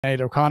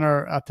Sinead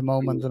O'Connor at the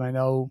moment, and I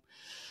know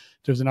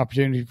there's an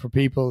opportunity for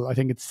people. I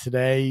think it's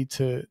today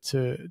to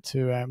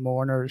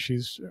mourn her.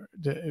 She's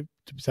the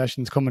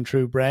procession's coming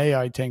through Bray,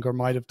 I think, or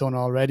might have done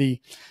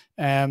already.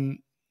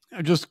 I'm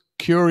just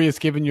curious,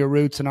 given your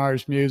roots in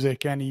Irish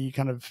music, any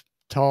kind of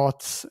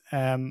thoughts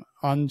on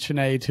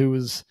Sinead, who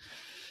was,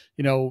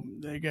 you know,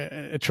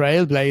 a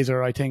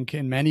trailblazer, I think,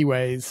 in many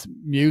ways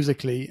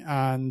musically,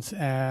 and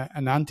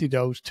an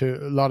antidote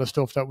to a lot of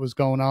stuff that was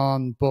going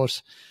on, but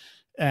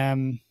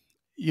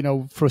you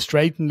know,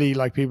 frustratingly,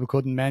 like, people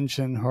couldn't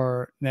mention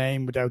her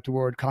name without the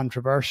word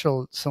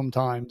controversial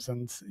sometimes.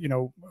 And, you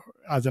know,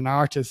 as an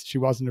artist, she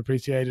wasn't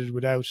appreciated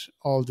without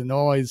all the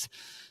noise.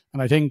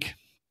 And I think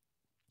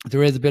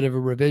there is a bit of a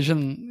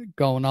revision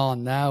going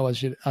on now,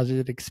 as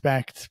you'd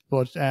expect.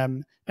 But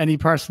any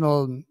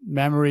personal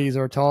memories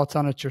or thoughts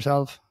on it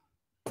yourself?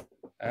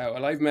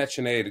 Well, I've met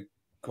Sinead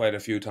quite a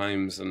few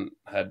times and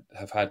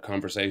have had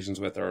conversations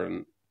with her.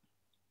 And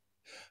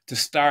to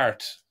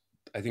start,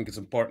 I think it's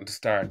important to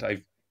start.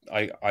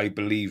 I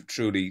believe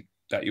truly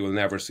that you will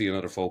never see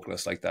another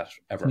vocalist like that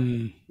ever.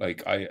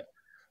 Like,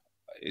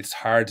 it's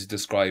hard to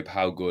describe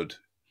how good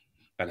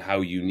and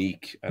how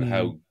unique and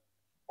how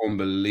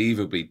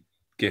unbelievably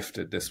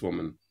gifted this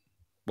woman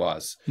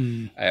was.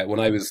 When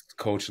I was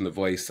coaching The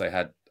Voice, I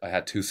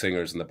had two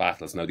singers in the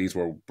battles. Now, these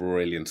were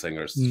brilliant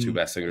singers, the two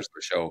best singers in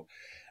the show.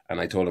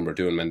 And I told them we're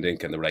doing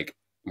Mendinka, and they're like,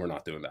 we're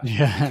not doing that.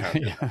 Yeah,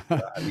 we can't do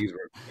that. And these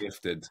were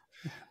gifted.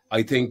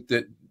 I think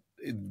that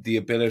the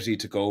ability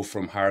to go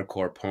from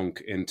hardcore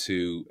punk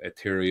into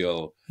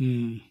ethereal,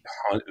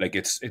 like,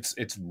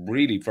 it's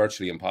really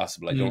virtually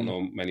impossible. I don't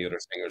know many other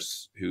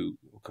singers who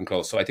come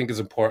close. So I think it's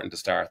important to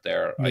start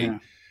there. Yeah.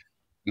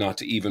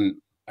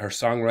 Her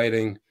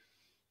songwriting,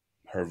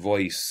 her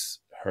voice,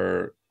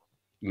 her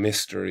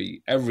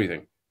mystery,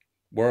 everything,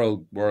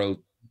 world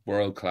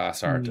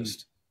class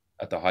artist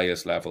at the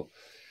highest level.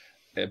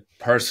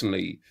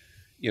 Personally,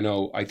 you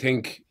know, I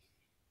think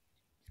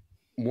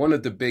one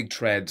of the big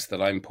threads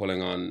that I'm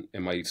pulling on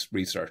in my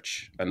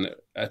research, and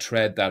a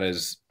thread that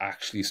is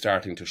actually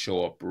starting to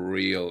show up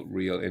real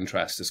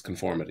interest, is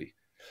conformity.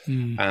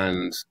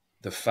 And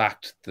the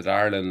fact that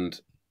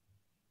Ireland,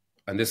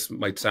 and this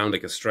might sound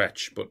like a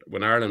stretch, but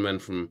when Ireland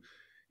went from,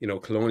 you know,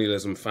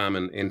 colonialism,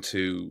 famine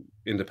into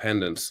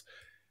independence,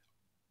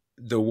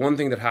 the one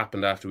thing that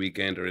happened after we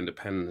gained our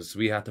independence,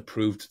 we had to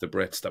prove to the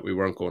Brits that we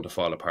weren't going to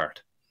fall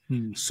apart.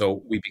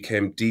 So we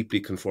became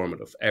deeply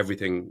conformative.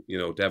 Everything, you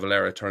know, De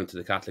Valera turned to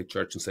the Catholic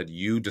Church and said,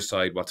 you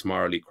decide what's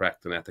morally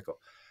correct and ethical.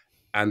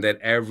 And then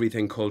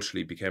everything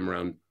culturally became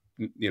around,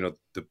 you know,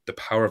 the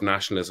power of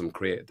nationalism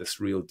created this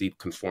real deep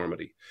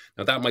conformity.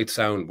 Now, that might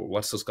sound, but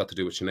what's this got to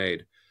do with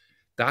Sinead?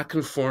 That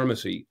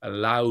conformity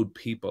allowed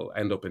people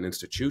end up in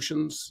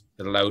institutions.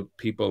 It allowed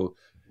people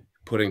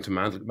putting to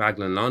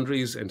Magdalen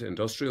laundries into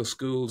industrial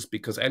schools,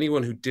 because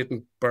anyone who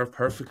didn't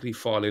perfectly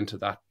fall into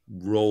that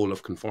role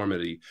of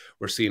conformity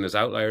were seen as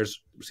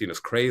outliers, were seen as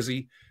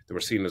crazy, they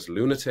were seen as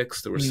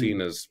lunatics, they were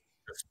seen as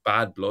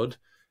bad blood.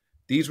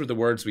 These were the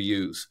words we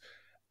use.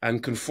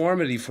 And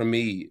conformity, for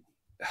me,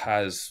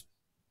 has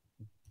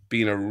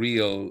been a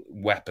real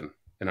weapon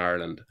in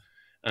Ireland.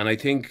 And I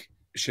think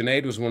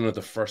Sinead was one of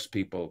the first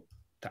people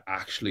to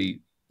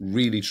actually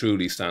really,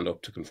 truly stand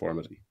up to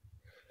conformity.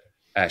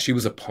 She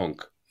was a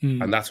punk.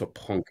 And that's what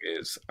punk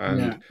is.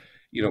 And,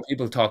 you know,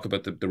 people talk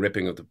about the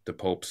ripping of the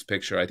Pope's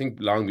picture. I think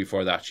long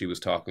before that, she was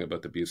talking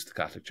about the abuse of the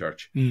Catholic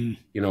Church. You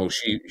know,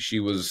 she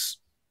was,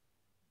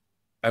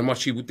 and what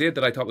she did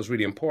that I thought was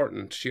really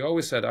important, she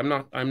always said,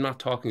 I'm not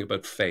talking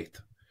about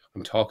faith.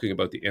 I'm talking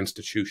about the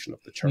institution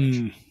of the church,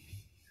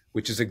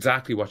 which is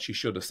exactly what she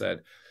should have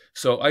said.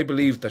 So I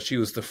believe that she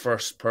was the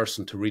first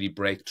person to really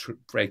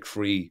break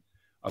free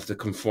of the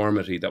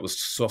conformity that was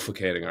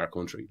suffocating our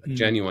country, like,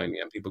 genuinely.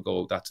 And people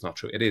go, that's not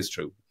true. It is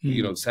true.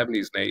 You know, the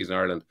 70s and 80s in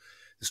Ireland,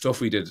 the stuff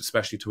we did,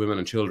 especially to women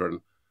and children,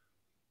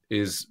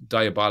 is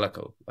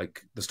diabolical.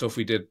 Like, the stuff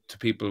we did to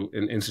people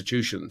in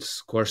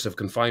institutions, coercive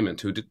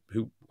confinement,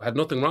 who had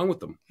nothing wrong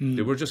with them.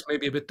 They were just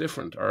maybe a bit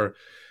different, or,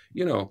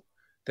 you know,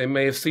 they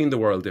may have seen the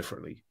world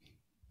differently.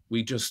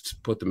 We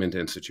just put them into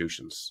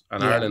institutions.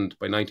 And Ireland,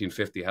 by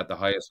 1950, had the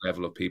highest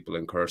level of people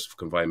in coercive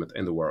confinement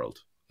in the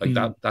world. Like,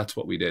 that's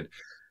what we did.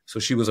 So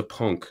she was a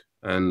punk,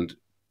 and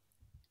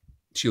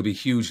she'll be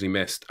hugely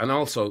missed. And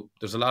also,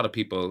 there's a lot of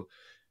people,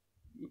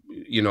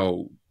 you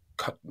know,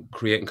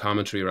 creating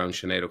commentary around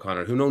Sinead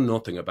O'Connor who know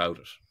nothing about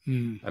it.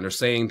 And are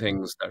saying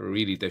things that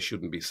really they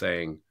shouldn't be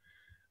saying,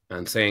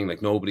 and saying,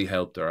 like, nobody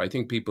helped her. I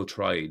think people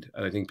tried,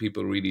 and I think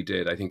people really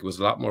did. I think it was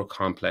a lot more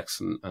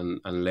complex and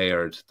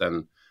layered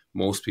than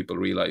most people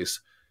realize.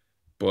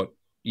 But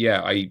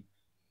yeah,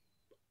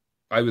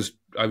 I was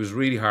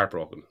really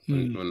heartbroken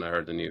when I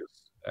heard the news,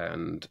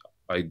 and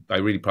I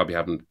really probably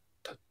haven't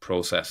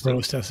processed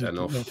it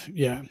enough.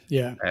 Yeah.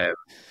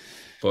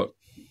 But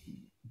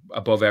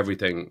above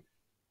everything,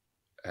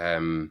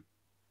 you'll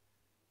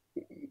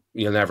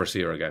never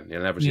see her again.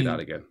 You'll never see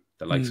that again.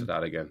 The likes of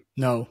that again.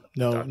 No.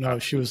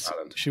 She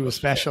was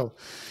special.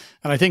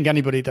 And I think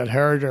anybody that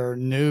heard her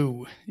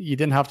knew, you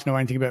didn't have to know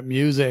anything about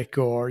music,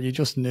 or you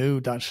just knew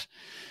that,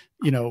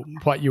 you know,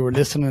 what you were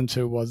listening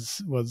to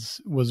was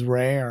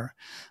rare.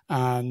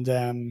 And,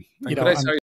 you know,